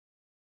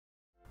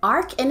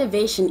ARK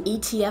Innovation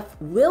ETF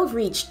will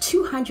reach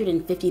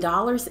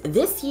 $250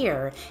 this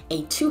year,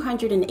 a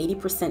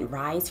 280%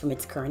 rise from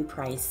its current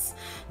price.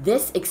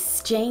 This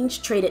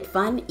exchange-traded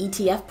fund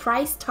ETF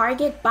price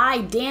target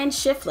by Dan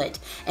Shiflett,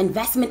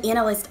 investment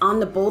analyst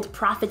on the Bold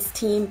Profits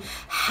team,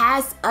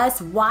 has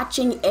us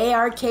watching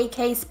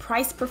ARKK's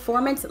price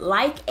performance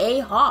like a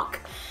hawk.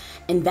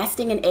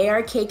 Investing in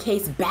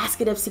ARKK's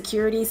basket of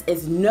securities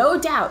is no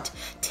doubt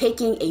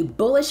taking a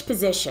bullish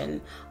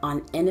position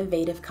on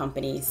innovative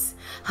companies.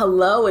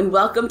 Hello and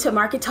welcome to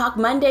Market Talk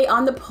Monday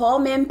on the Paul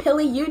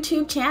Mampilly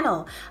YouTube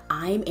channel.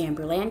 I'm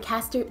Amber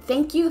Lancaster.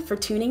 Thank you for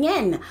tuning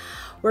in.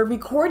 We're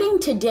recording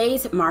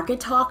today's Market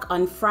Talk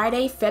on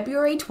Friday,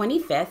 February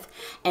 25th,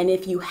 and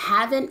if you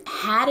haven't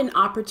had an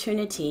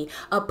opportunity,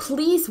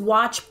 please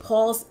watch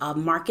Paul's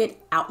Market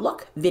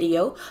Outlook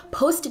video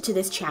posted to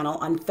this channel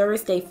on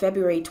Thursday,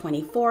 February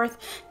 24th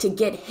to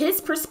get his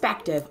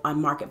perspective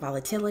on market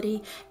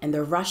volatility and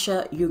the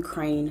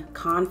Russia-Ukraine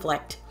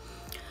conflict.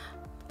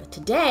 But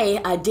today,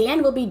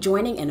 Dan will be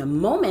joining in a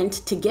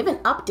moment to give an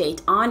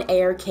update on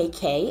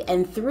ARKK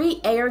and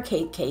 3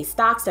 ARKK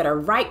stocks that are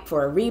ripe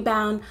for a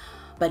rebound.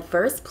 But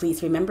first,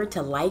 please remember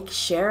to like,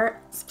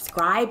 share,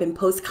 subscribe, and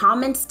post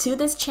comments to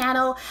this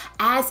channel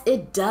as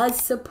it does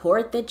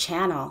support the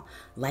channel.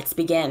 Let's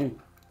begin.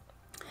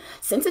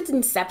 Since its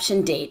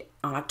inception date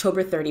on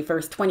October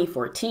 31st,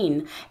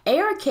 2014,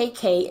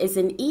 ARKK is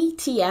an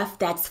ETF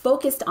that's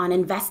focused on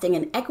investing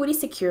in equity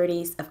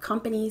securities of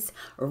companies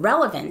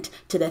relevant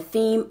to the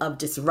theme of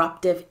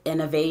disruptive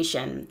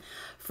innovation.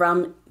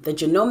 From the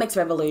genomics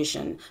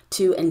revolution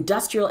to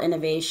industrial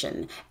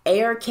innovation,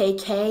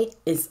 ARKK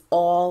is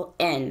all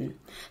in.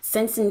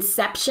 Since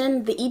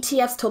inception, the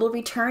ETF's total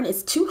return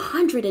is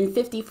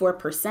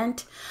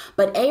 254%,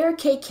 but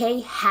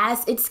ARKK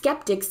has its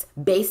skeptics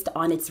based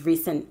on its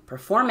recent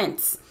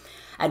performance.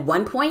 At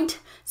one point,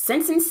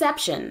 since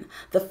inception,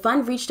 the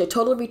fund reached a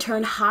total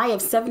return high of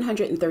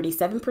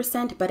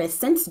 737%, but has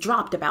since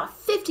dropped about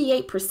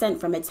 58%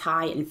 from its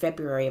high in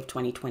February of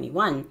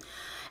 2021.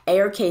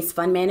 ARK's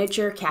fund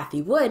manager,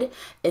 Cathie Wood,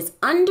 is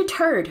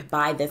undeterred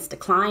by this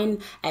decline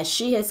as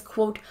she has,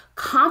 quote,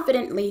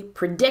 confidently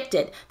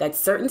predicted that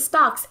certain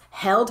stocks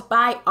held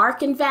by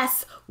ARK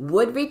Invest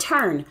would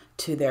return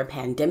to their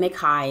pandemic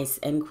highs,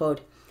 end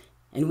quote.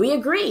 And we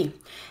agree.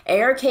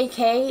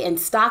 ARKK and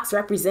stocks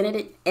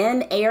represented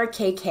in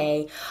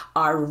ARKK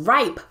are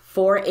ripe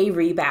for a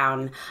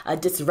rebound.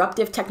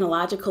 Disruptive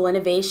technological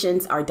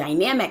innovations are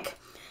dynamic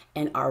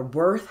and are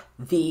worth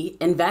the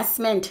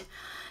investment.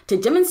 To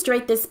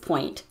demonstrate this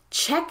point,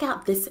 check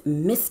out this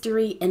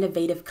mystery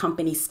innovative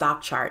company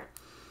stock chart.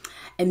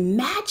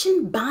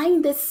 Imagine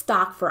buying this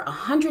stock for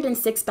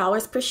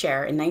 $106 per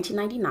share in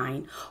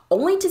 1999,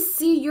 only to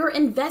see your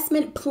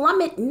investment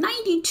plummet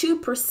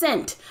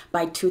 92%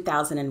 by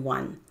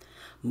 2001.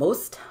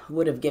 Most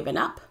would have given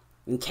up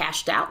and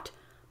cashed out.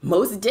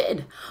 Most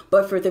did,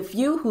 but for the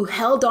few who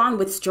held on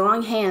with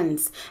strong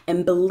hands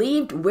and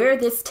believed where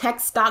this tech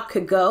stock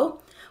could go,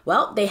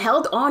 well, they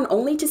held on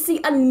only to see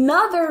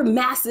another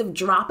massive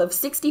drop of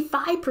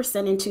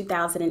 65% in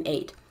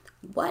 2008.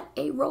 What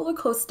a roller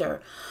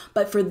coaster.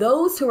 But for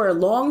those who are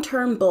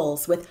long-term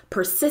bulls with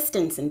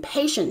persistence and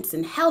patience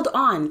and held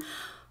on,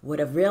 would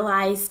have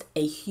realized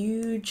a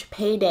huge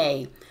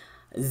payday.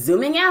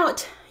 Zooming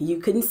out, you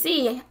can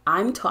see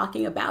I'm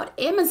talking about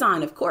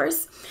Amazon, of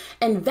course.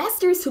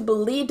 Investors who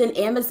believed in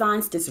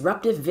Amazon's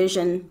disruptive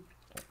vision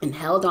and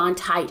held on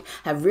tight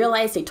have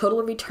realized a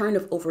total return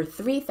of over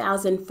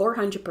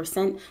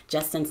 3,400%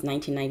 just since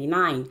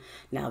 1999.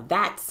 Now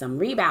that's some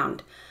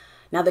rebound.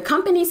 Now the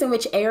companies in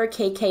which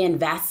ARKK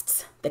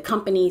invests, the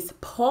companies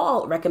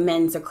Paul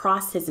recommends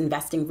across his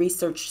investing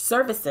research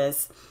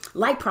services,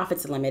 like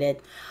Profits Limited,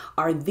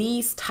 are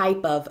these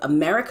type of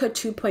America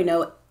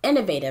 2.0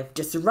 innovative,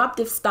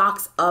 disruptive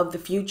stocks of the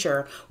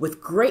future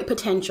with great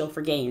potential for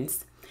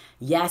gains.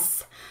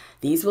 Yes,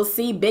 these will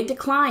see big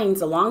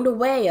declines along the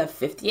way of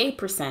 58%,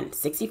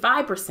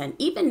 65%,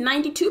 even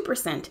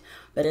 92%.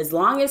 But as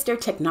long as their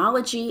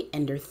technology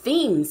and their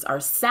themes are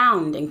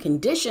sound and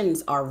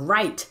conditions are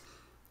right,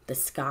 the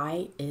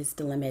sky is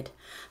the limit.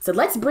 So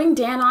let's bring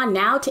Dan on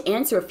now to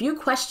answer a few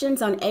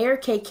questions on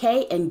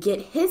ARKK and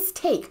get his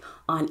take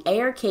on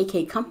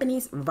ARKK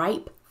companies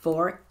ripe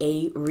for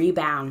a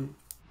rebound.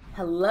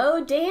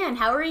 Hello, Dan.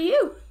 How are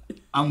you?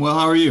 I'm well.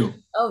 How are you?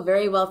 Oh,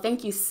 very well.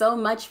 Thank you so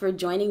much for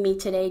joining me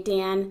today,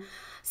 Dan.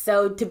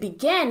 So to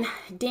begin,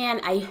 Dan,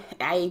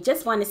 I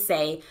just want to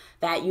say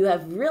that you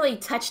have really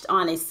touched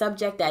on a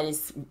subject that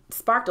has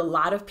sparked a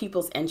lot of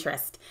people's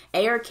interest.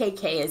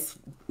 ARKK is,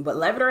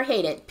 love it or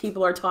hate it,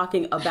 people are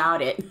talking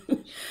about it.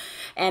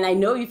 And I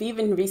know you've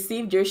even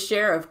received your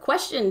share of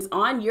questions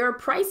on your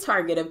price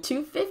target of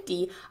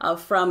 250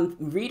 from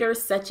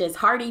readers such as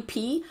Hardy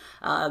P.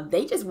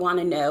 They just want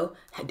to know,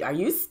 are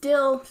you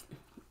still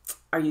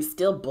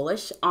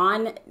bullish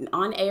on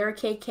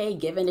ARKK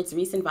given its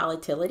recent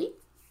volatility?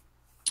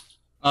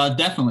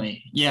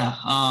 Definitely. Yeah.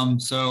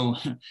 So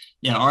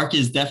yeah, ARK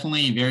is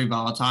definitely very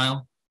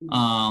volatile.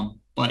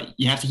 But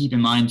you have to keep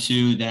in mind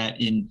too that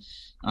in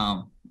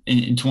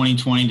in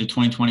 2020 to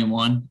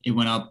 2021, it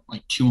went up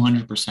like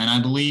 200%, I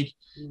believe.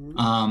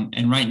 Mhm.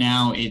 And right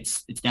now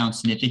it's down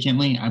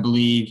significantly. I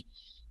believe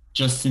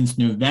just since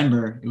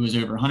November, it was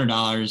over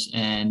 $100.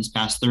 And this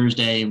past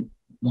Thursday,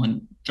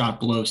 one dropped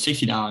below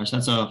 $60.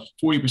 That's a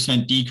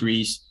 40%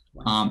 decrease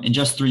Wow. in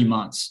just 3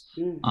 months.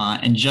 Mm.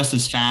 And just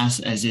as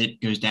fast as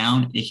it goes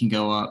down, it can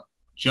go up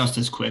just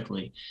as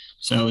quickly.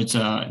 So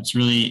it's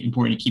really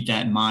important to keep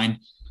that in mind.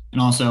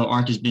 And also,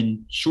 ARK has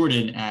been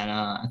shorted at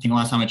I think the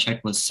last time I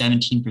checked was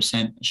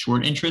 17%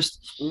 short interest,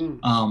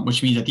 Mm.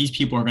 which means that these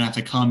people are going to have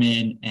to come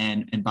in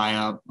and buy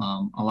up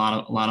a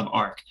lot of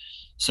ARK.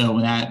 So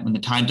when the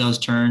tide does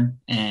turn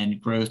and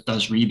growth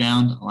does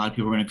rebound, a lot of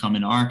people are going to come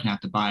in ARK and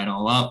have to buy it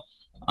all up.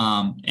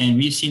 And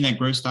we've seen that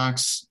growth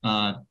stocks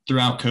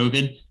throughout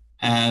COVID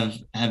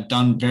have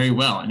done very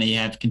well, and they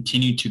have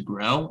continued to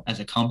grow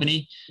as a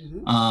company,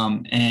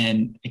 Mhm.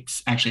 and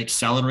actually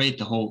accelerate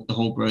the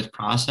whole growth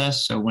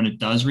process. So when it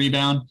does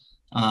rebound,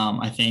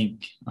 I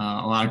think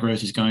a lot of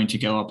growth is going to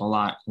go up a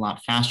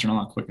lot faster and a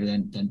lot quicker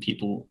than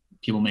people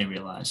may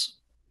realize.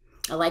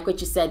 I like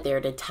what you said there.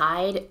 The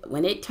tide,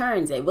 when it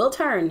turns, it will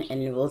turn,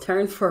 and it will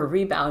turn for a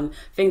rebound.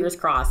 Fingers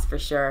crossed for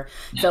sure.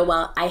 So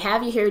while I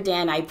have you here,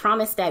 Dan, I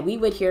promised that we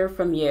would hear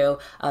from you.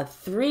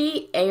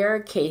 Three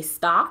ARK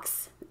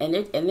stocks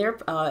in their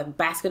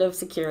basket of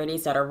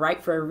securities that are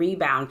ripe for a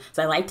rebound.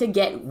 So I like to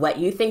get what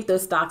you think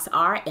those stocks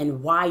are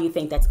and why you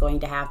think that's going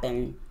to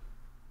happen.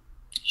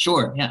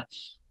 Sure, yeah.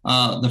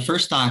 The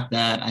first stock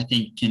that I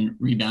think can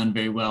rebound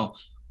very well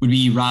would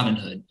be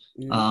Robinhood.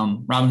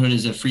 Mm. Robinhood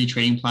is a free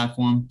trading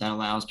platform that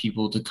allows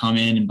people to come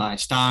in and buy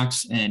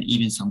stocks and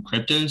even some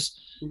cryptos.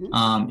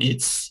 Mm-hmm.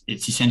 It's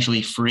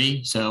essentially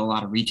free, so a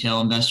lot of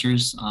retail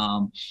investors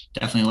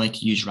definitely like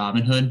to use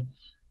Robinhood.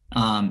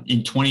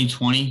 In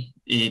 2020,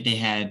 they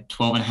had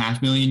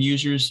 12.5 million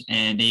users,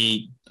 and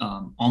they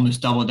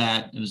almost doubled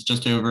that. It was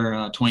just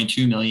over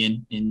 22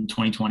 million in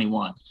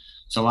 2021.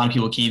 So a lot of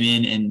people came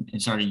in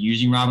and started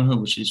using Robinhood,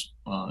 which is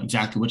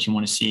exactly what you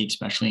want to see,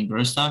 especially in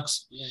growth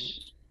stocks.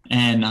 Right.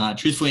 And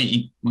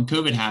truthfully, when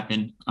COVID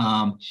happened,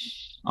 a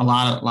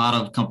lot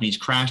of companies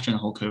crashed during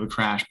the whole COVID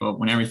crash. But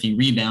when everything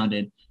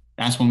rebounded,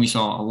 that's when we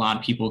saw a lot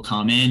of people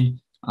come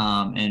in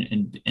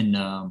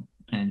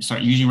and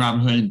start using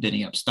Robinhood and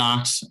bidding up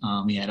stocks.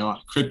 We had a lot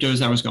of cryptos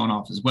that was going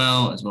off as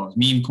well as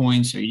meme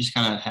coins. So you just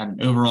kind of have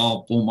an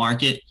overall bull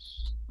market.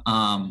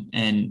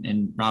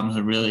 And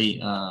Robinhood really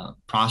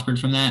prospered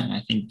from that. And I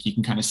think you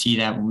can kind of see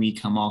that when we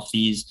come off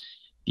these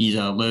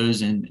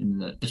lows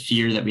and the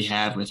fear that we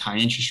have with high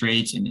interest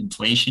rates and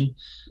inflation.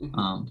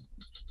 Mm-hmm.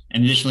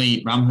 And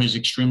additionally, Robinhood is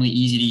extremely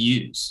easy to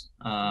use.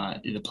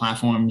 The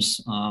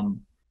platform's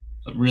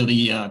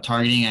really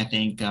targeting, I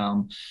think,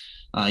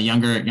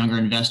 younger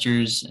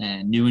investors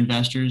and new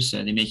investors.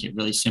 So they make it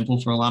really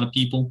simple for a lot of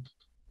people.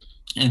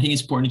 And I think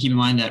it's important to keep in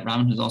mind that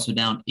Robinhood is also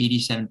down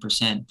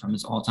 87% from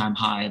its all-time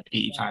high of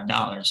 $85.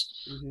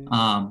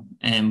 Mm-hmm.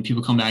 And when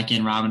people come back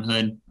in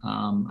Robinhood,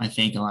 I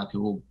think a lot of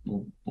people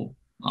will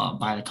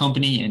buy the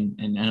company and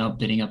end up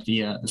bidding up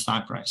the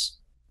stock price.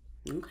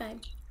 Okay.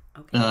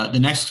 The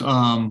next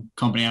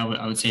company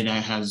I would say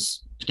that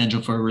has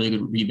potential for a really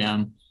good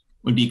rebound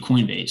would be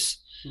Coinbase.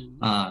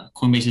 Mm-hmm.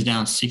 Coinbase is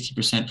down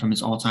 60% from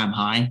its all-time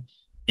high.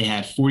 They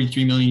had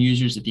 43 million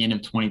users at the end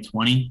of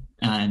 2020,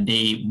 and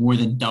they more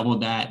than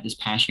doubled that this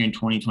past year in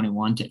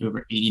 2021 to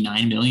over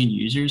 89 million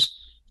users.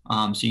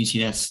 So you can see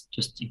that's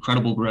just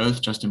incredible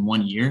growth just in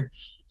 1 year.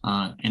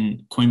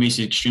 And Coinbase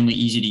is extremely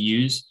easy to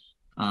use.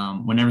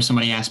 Whenever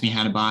somebody asks me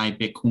how to buy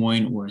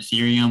Bitcoin or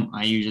Ethereum,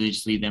 I usually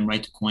just lead them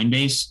right to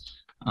Coinbase.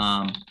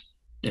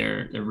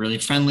 They're really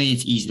friendly.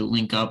 It's easy to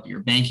link up your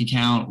bank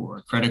account or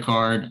a credit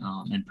card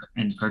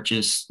and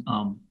purchase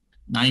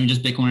not even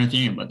just Bitcoin or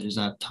Ethereum, but there's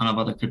a ton of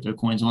other crypto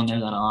coins on there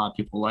that a lot of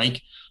people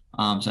like.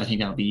 So I think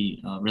that'll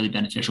be really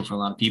beneficial for a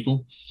lot of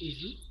people.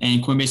 Mm-hmm.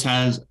 And Coinbase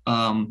has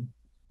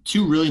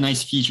two really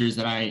nice features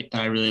that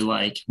I really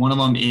like. One of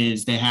them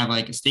is they have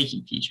like a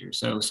staking feature.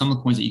 So some of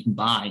the coins that you can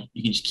buy,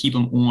 you can just keep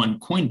them on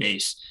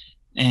Coinbase,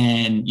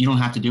 and you don't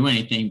have to do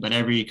anything. But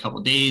every couple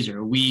of days or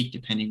a week,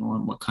 depending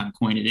on what kind of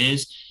coin it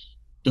is,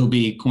 there'll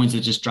be coins that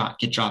just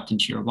get dropped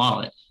into your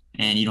wallet,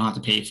 and you don't have to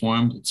pay for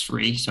them. It's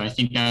free. So I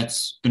think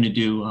that's going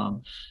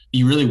to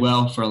be really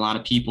well for a lot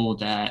of people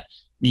that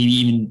maybe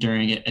even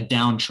during a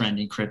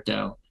downtrend in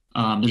crypto,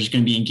 they're just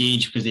going to be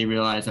engaged because they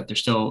realize that they're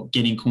still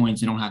getting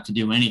coins and don't have to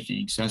do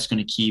anything. So that's going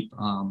to keep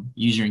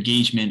user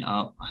engagement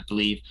up, I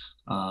believe,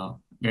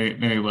 very,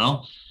 very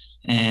well.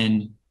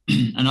 And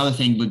another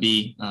thing would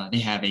be they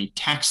have a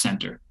tax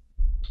center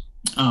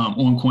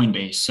on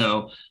Coinbase.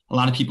 So a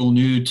lot of people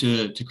new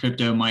to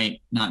crypto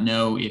might not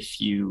know if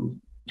you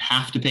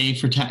have to pay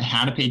for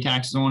how to pay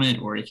taxes on it,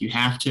 or if you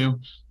have to.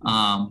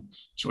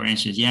 Short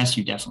answer is yes,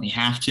 you definitely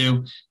have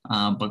to.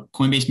 But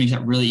Coinbase makes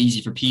that really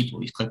easy for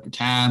people. You click the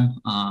tab,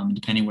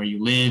 depending where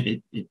you live,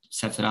 it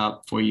sets it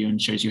up for you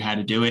and shows you how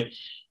to do it.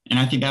 And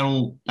I think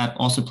that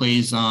also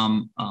plays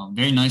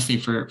very nicely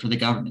for the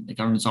government. The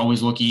government's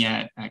always looking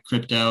at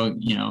crypto,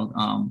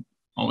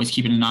 always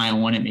keeping an eye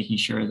on it, making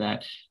sure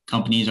that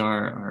companies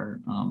are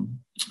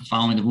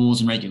following the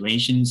rules and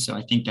regulations. So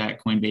I think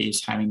that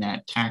Coinbase having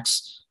that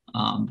tax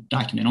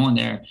document on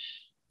there,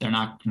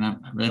 I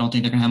really don't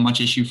think they're gonna have much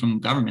issue from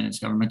government. It's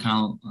government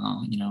kind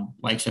of,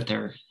 likes that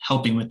they're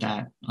helping with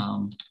that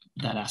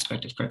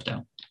aspect of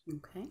crypto.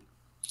 Okay.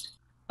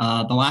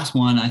 The last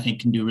one I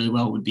think can do really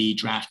well would be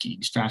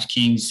DraftKings.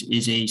 DraftKings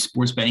is a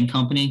sports betting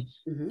company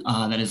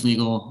that is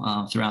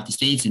legal throughout the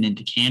States and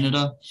into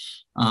Canada.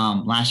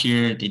 Last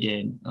year they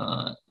did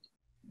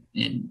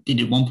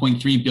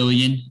 1.3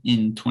 billion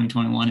in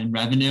 2021 in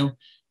revenue,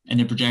 and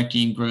they're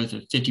projecting growth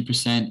of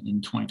 50%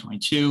 in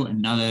 2022,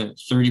 another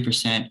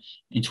 30%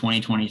 in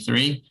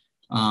 2023.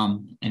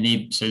 And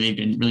they've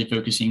been really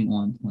focusing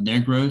on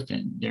their growth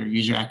and their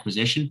user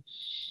acquisition.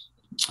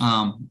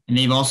 And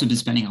they've also been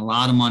spending a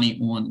lot of money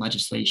on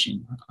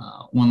legislation,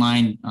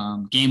 online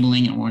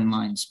gambling and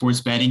online sports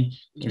betting.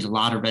 There's a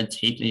lot of red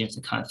tape they have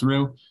to cut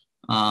through.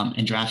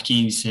 And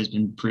DraftKings has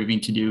been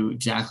proving to do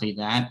exactly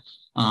that.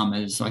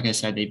 As like I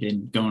said, they've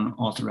been going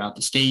all throughout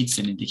the States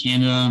and into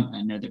Canada.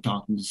 I know they're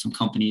talking to some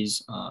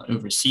companies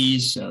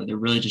overseas, so they're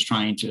really just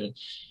trying to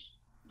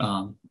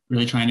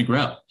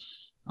grow.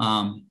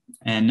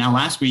 And now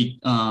last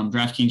week,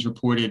 DraftKings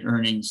reported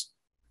earnings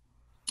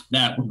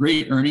that were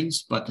great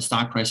earnings, but the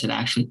stock price had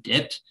actually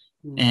dipped.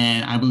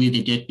 And I believe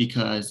they dipped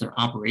because their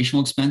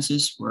operational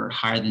expenses were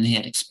higher than they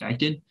had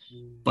expected.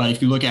 But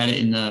if you look at it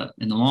in the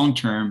long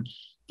term,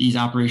 these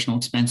operational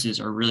expenses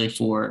are really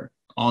for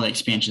all the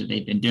expansion that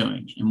they've been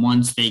doing. And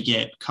once they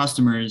get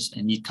customers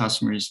and these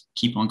customers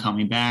keep on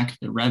coming back,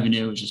 the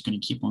revenue is just going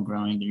to keep on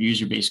growing. Their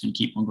user base is going to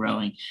keep on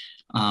growing.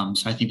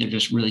 So I think they're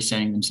just really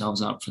setting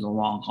themselves up for the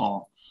long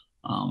haul,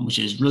 which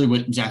is really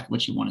exactly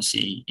what you want to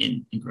see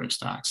in growth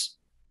stocks.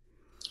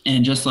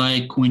 And just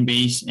like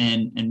Coinbase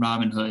and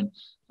Robinhood,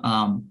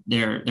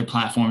 their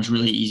platform is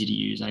really easy to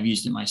use. I've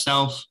used it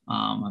myself.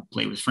 I've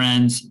played with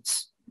friends.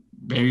 It's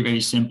very,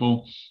 very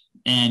simple.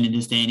 And in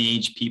this day and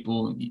age,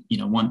 people,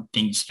 want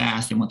things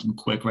fast. They want them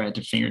quick, right at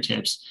their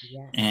fingertips.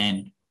 Yes.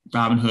 And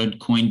Robinhood,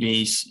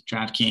 Coinbase,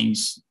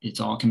 DraftKings, it's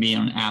all can be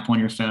on an app on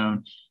your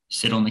phone.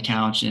 Sit on the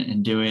couch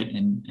and do it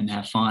and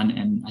have fun.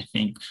 And I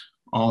think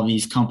all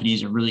these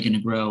companies are really going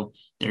to grow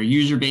their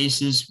user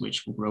bases,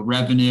 which will grow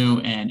revenue.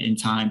 And in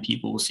time,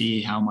 people will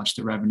see how much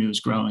the revenue is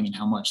growing and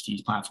how much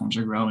these platforms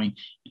are growing.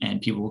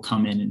 And people will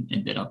come in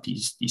and bid up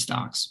these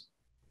stocks.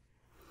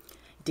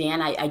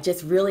 Dan, I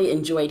just really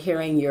enjoyed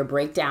hearing your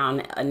breakdown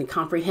and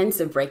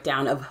comprehensive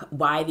breakdown of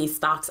why these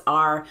stocks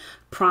are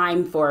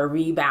primed for a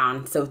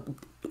rebound. So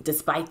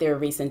despite their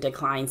recent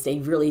declines, they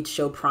really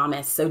show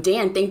promise. So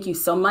Dan, thank you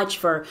so much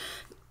for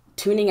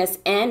tuning us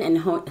in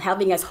and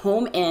having us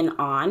home in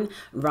on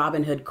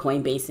Robinhood,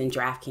 Coinbase, and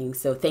DraftKings.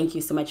 So thank you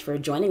so much for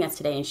joining us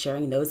today and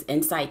sharing those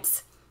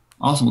insights.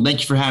 Awesome. Well, thank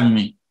you for having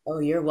me. Oh,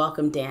 you're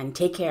welcome, Dan.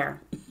 Take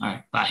care. All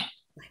right. Bye.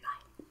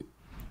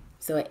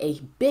 So a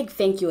big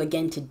thank you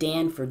again to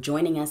Dan for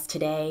joining us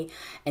today.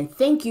 And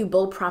thank you,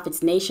 Bold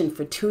Profits Nation,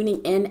 for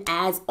tuning in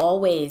as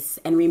always.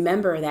 And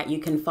remember that you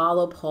can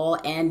follow Paul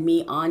and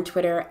me on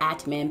Twitter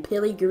at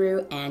Mampilly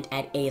Guru and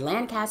at A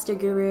Lancaster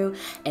Guru.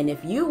 And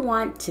if you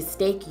want to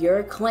stake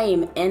your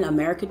claim in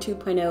America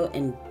 2.0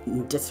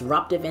 and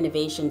disruptive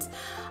innovations,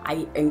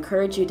 I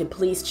encourage you to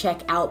please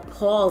check out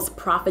Paul's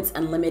Profits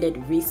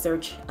Unlimited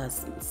Research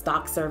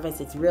stock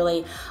service. It's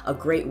really a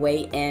great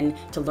way in.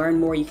 To learn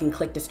more, you can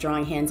click the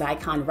strong hands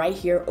icon right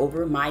here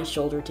over my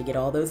shoulder to get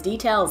all those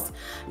details.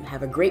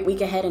 Have a great week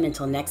ahead, and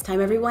until next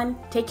time, everyone,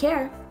 take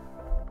care.